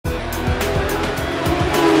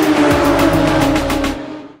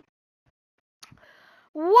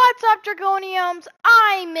What's up, Draconiums?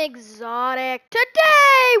 I'm Exotic.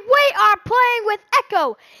 Today we are playing with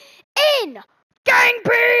Echo in Gang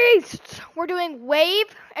Beasts. We're doing Wave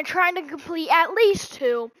and trying to complete at least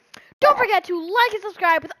 2. Don't forget to like and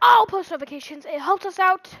subscribe with all post notifications. It helps us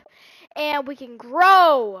out and we can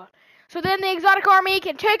grow. So then the Exotic Army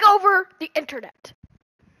can take over the internet.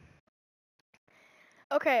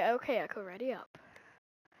 Okay, Echo, ready up.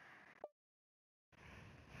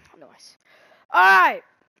 Nice. Alright.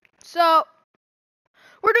 So,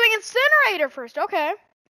 we're doing Incinerator first, okay.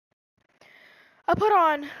 I put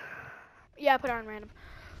on random.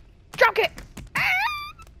 Drop kick!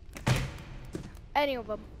 Any of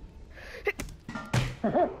them.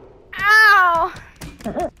 Ow!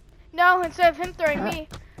 No, instead of him throwing me.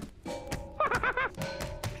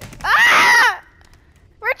 Ah!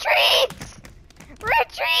 Retreat!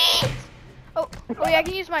 Retreat! Oh yeah, I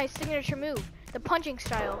can use my signature move, the punching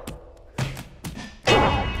style.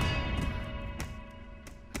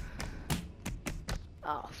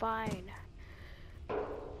 Oh, fine.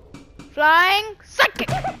 Flying psychic.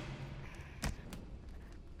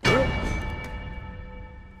 Oh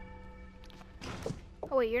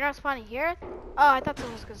wait, you're not spawning here? Oh, I thought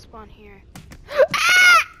someone was gonna spawn here.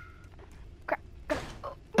 Ah! Crap.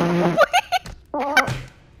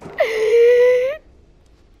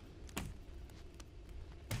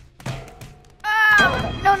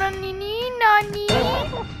 No,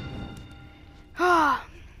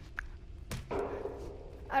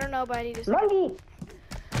 I don't know, but I need to.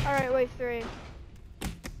 Alright, wave 3.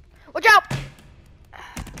 Watch out!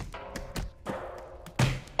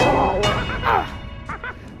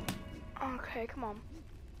 Okay, come on.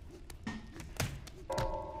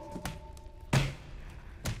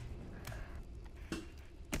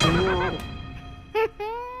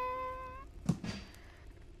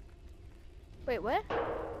 Wait, what?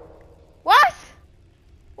 What?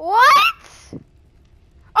 What?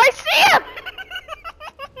 I see him!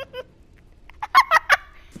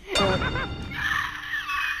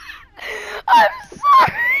 I'm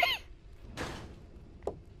sorry!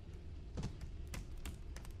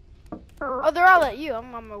 Oh, they're all at you.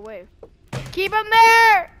 I'm on my way. Keep them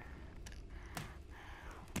there!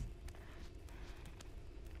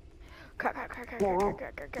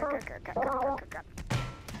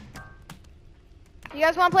 You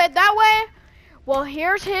guys want to play it that way? Well,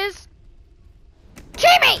 here's his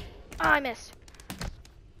teammate! Oh, I missed.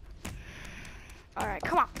 Alright,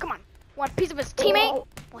 come on. Want a piece of his teammate?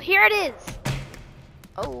 Well, here it is.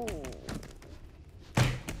 Oh.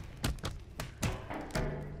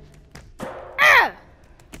 Ah!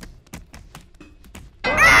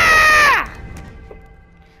 Ah!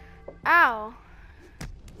 Ow.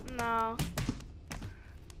 No.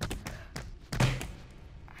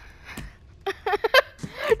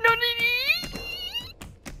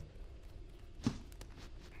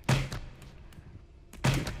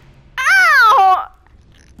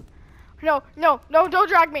 No, don't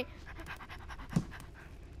drag me.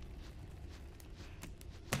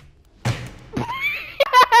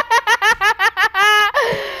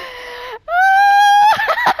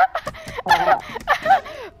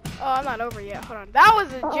 Oh, I'm not over yet. Hold on. That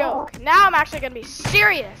was a joke. Now I'm actually gonna be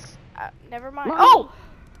serious. Never mind. Oh!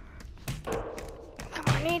 Come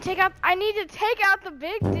on, I need to take out the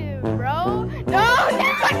big dude, bro. No!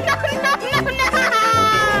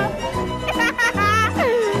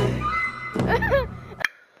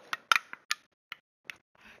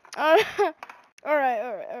 Alright.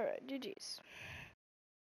 GG's.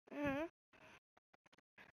 I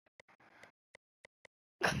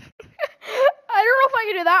don't know if I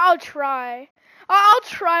can do that. I'll try. I'll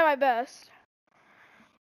try my best.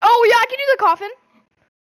 Oh yeah, I can do the coffin.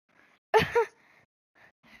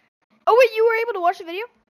 Oh wait, you were able to watch the video?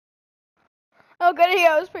 Oh good,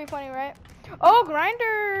 yeah, it was pretty funny, right? Oh,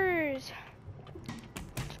 grinders.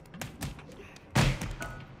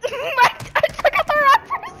 I took out the wrong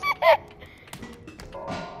person.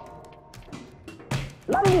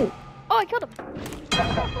 Oh, I killed him.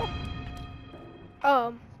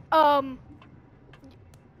 Oh,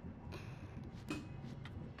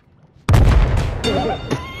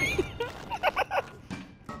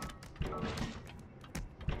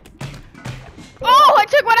 I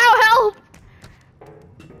took one out, help!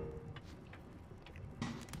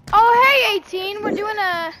 Oh, hey, 18, we're doing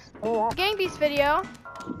a Gang Beast video.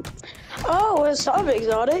 Oh, what's up,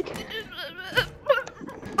 Exotic?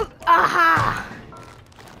 Aha!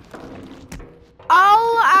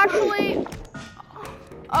 I'll actually,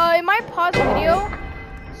 I might pause the video.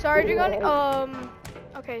 Sorry, Dragoni.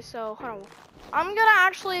 Okay, so hold on. I'm gonna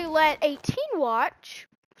actually let 18 watch.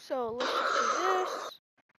 So let's just do this.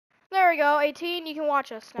 There we go, 18. You can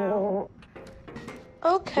watch us now.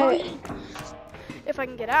 Okay. If I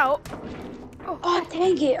can get out. Oh,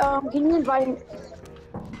 dang it. Can you invite me?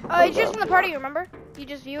 It's just in the party, remember? You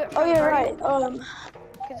just view it from Oh, the yeah, party. right.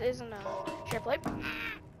 Because it isn't a share plate.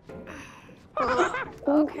 Ooh,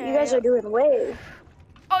 Okay. You guys are doing wave.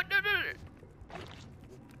 Oh,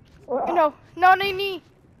 no. No.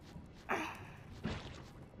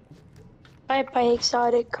 Bye,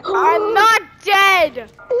 exotic. I'm not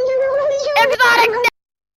dead! Exotic!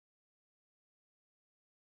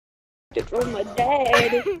 From my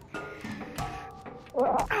dad.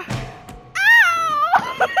 Ow!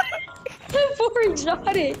 Poor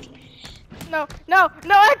exotic. No,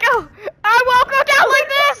 Echo! I won't go down like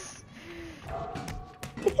this!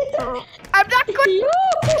 I'm not going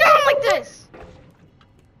down like this!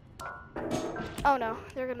 Oh no,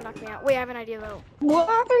 they're gonna knock me out. Wait, I have an idea though. What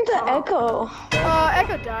happened to Echo?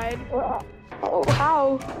 Echo died. Oh,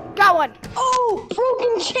 how? Got one! Oh,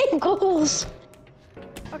 broken shingles.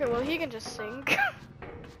 Okay, well, he can just sink.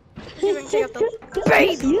 He can take out the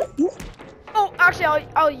baby! Oh, actually,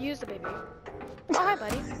 I'll use the baby. Oh, hi,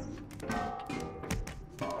 buddy.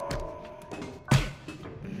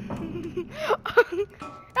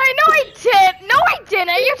 I know I did! No, I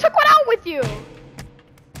didn't! You took one out with you!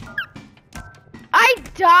 I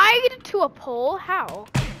died to a pole? How?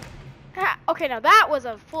 Okay, now that was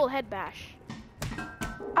a full head bash.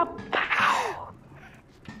 Ow.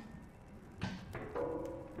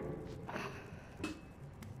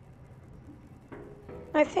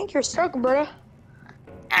 I think you're stuck, bruh.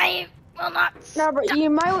 I will not. No, but you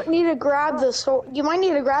might need to grab the sword. You might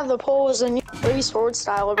need to grab the pole as a new free sword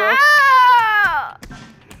style, bro. Ah!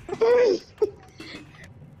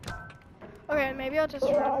 Okay, maybe I'll just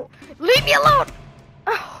run. Leave me alone!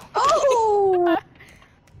 Oh!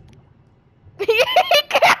 He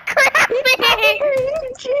can't grab me!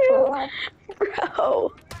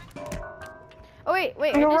 Bro. Oh wait,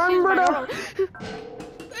 I just used my normal.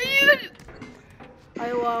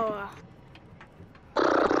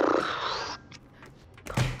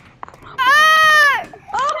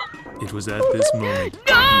 It was at this moment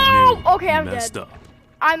No! he knew Okay, he I'm messed dead. up.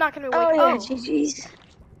 I'm not gonna wait. Oh yeah, GG's.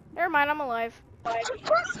 Never mind, I'm alive.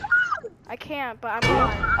 I can't, but I'm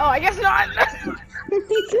alive. Oh, I guess not.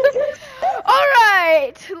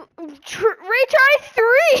 Alright! Retry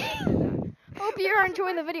 3! Hope you're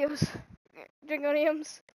enjoying the videos,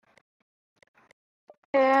 Dragoniums.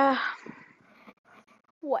 Yeah.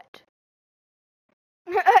 What?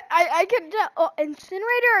 I can tell. Oh,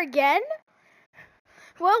 incinerator again?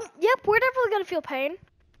 Well, yep, we're definitely gonna feel pain.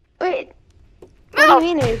 Wait. No! What do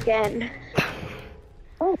you mean again?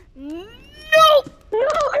 No!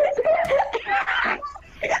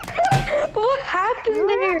 What happened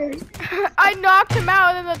there? I knocked him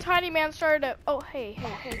out, and then the tiny man started to. Oh, hey.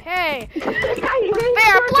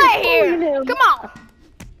 Fair play here! Come on!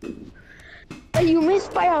 You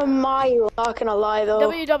missed by a mile, not gonna lie though.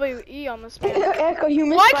 WWE on this man. Echo, you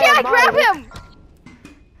missed Why by can't a I mile. grab him?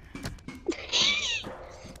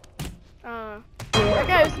 That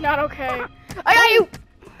guy is not okay. I got you!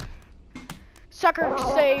 Sucker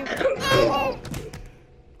save.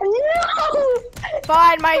 No!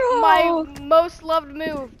 Fine, my most loved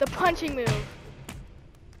move, the punching move.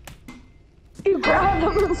 You grabbed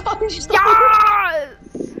him and punched him. Yes!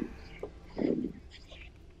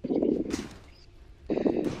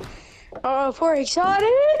 Oh, poor exotic.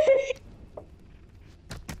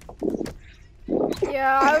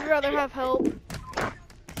 Yeah, I would rather have help.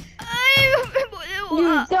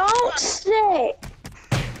 You don't say.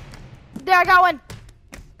 There, I got one.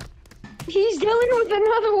 He's dealing with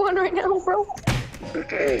another one right now, bro.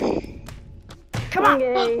 Come on.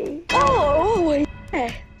 Okay. Oh,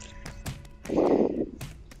 yeah.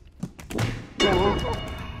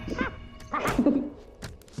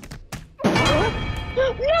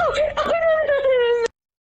 No!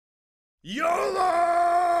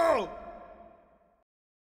 YOLO!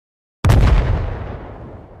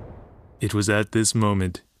 It was at this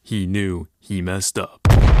moment he knew he messed up.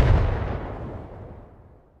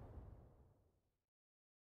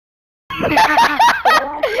 I'm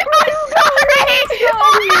sorry!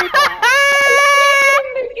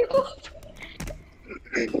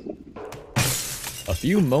 A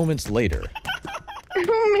few moments later.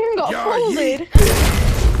 Man got folded.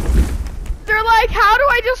 They're like, how do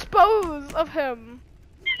I dispose of him?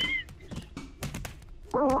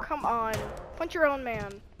 Oh, come on. Punch your own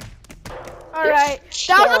man. Alright.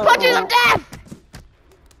 That was the punches of death!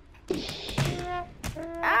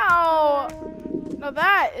 Ow! No,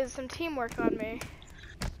 that is some teamwork on me.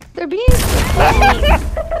 They're being They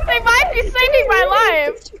might be saving my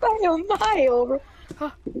life! by a mile, bro.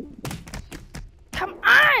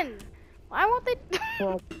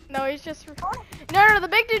 No, he's just. No, the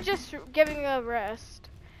big dude's just giving a rest.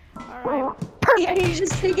 Alright. Yeah, he's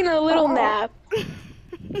just taking a little nap. No!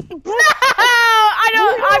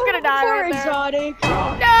 I'm gonna die Poor right there. Exotic.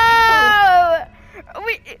 No!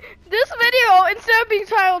 This video, instead of being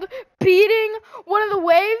titled beating one of the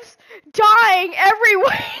waves, dying every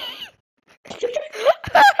wave.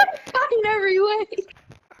 In every way.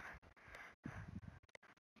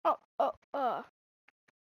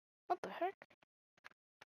 What the heck?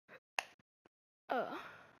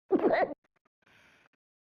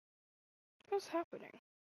 What's happening?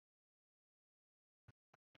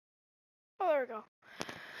 Oh, there we go.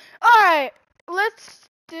 Alright, let's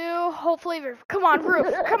do hopefully roof. Come on,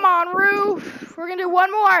 roof. Come on, roof. We're gonna do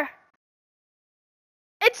one more.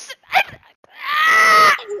 It's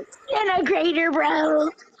Disintegrator,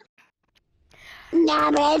 bro.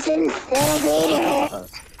 Nah, but it's Disintegrator.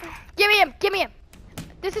 Give me him. Give me him.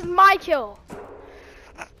 This is my kill.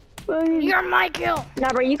 You're my kill. Nah,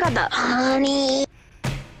 bro, you got the honey.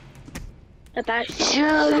 Got that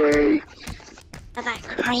sugar. Got that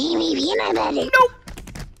creamy peanut butter. Nope.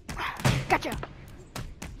 Gotcha.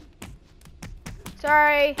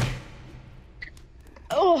 Sorry.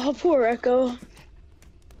 Oh, poor Echo.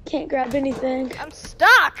 Can't grab anything. I'm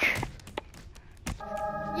stuck.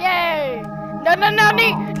 Yay. No, no, no,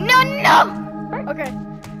 no, no, no. Okay.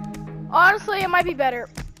 Honestly, it might be better.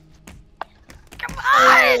 Come on.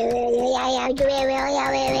 I died.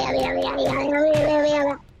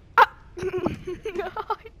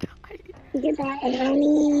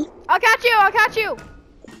 I'll catch you. I'll catch you.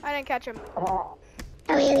 I didn't catch him.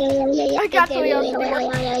 I got somebody else to work.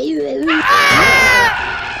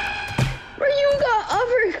 Bro, you got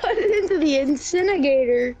uppercutted into the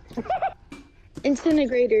incinerator.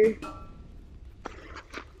 Incinerator.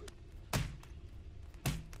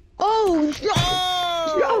 Oh,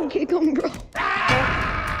 drop kick him, bro. Come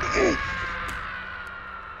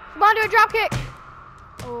on, do a drop kick.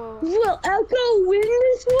 Oh. Will Echo win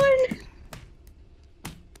this one?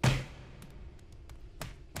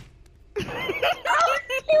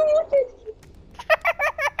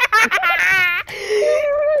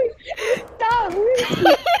 Stop.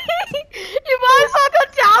 You might as well go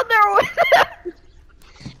down there with him.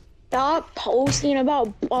 Stop posting about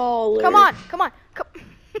baller. Come on, come on. Come.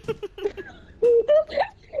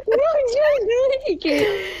 No, just make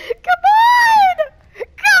it. Come on!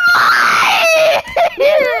 Come on!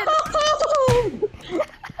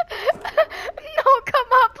 No,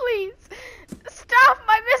 come on, please. Stop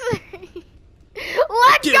my misery.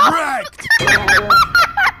 Let Get go. wrecked!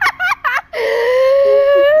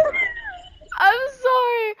 I'm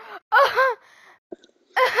sorry.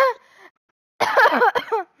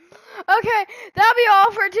 Okay, that'll be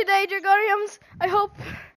all for today, Dragoniums. I hope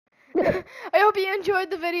you enjoyed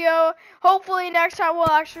the video. Hopefully next time we'll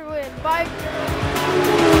actually win. Bye.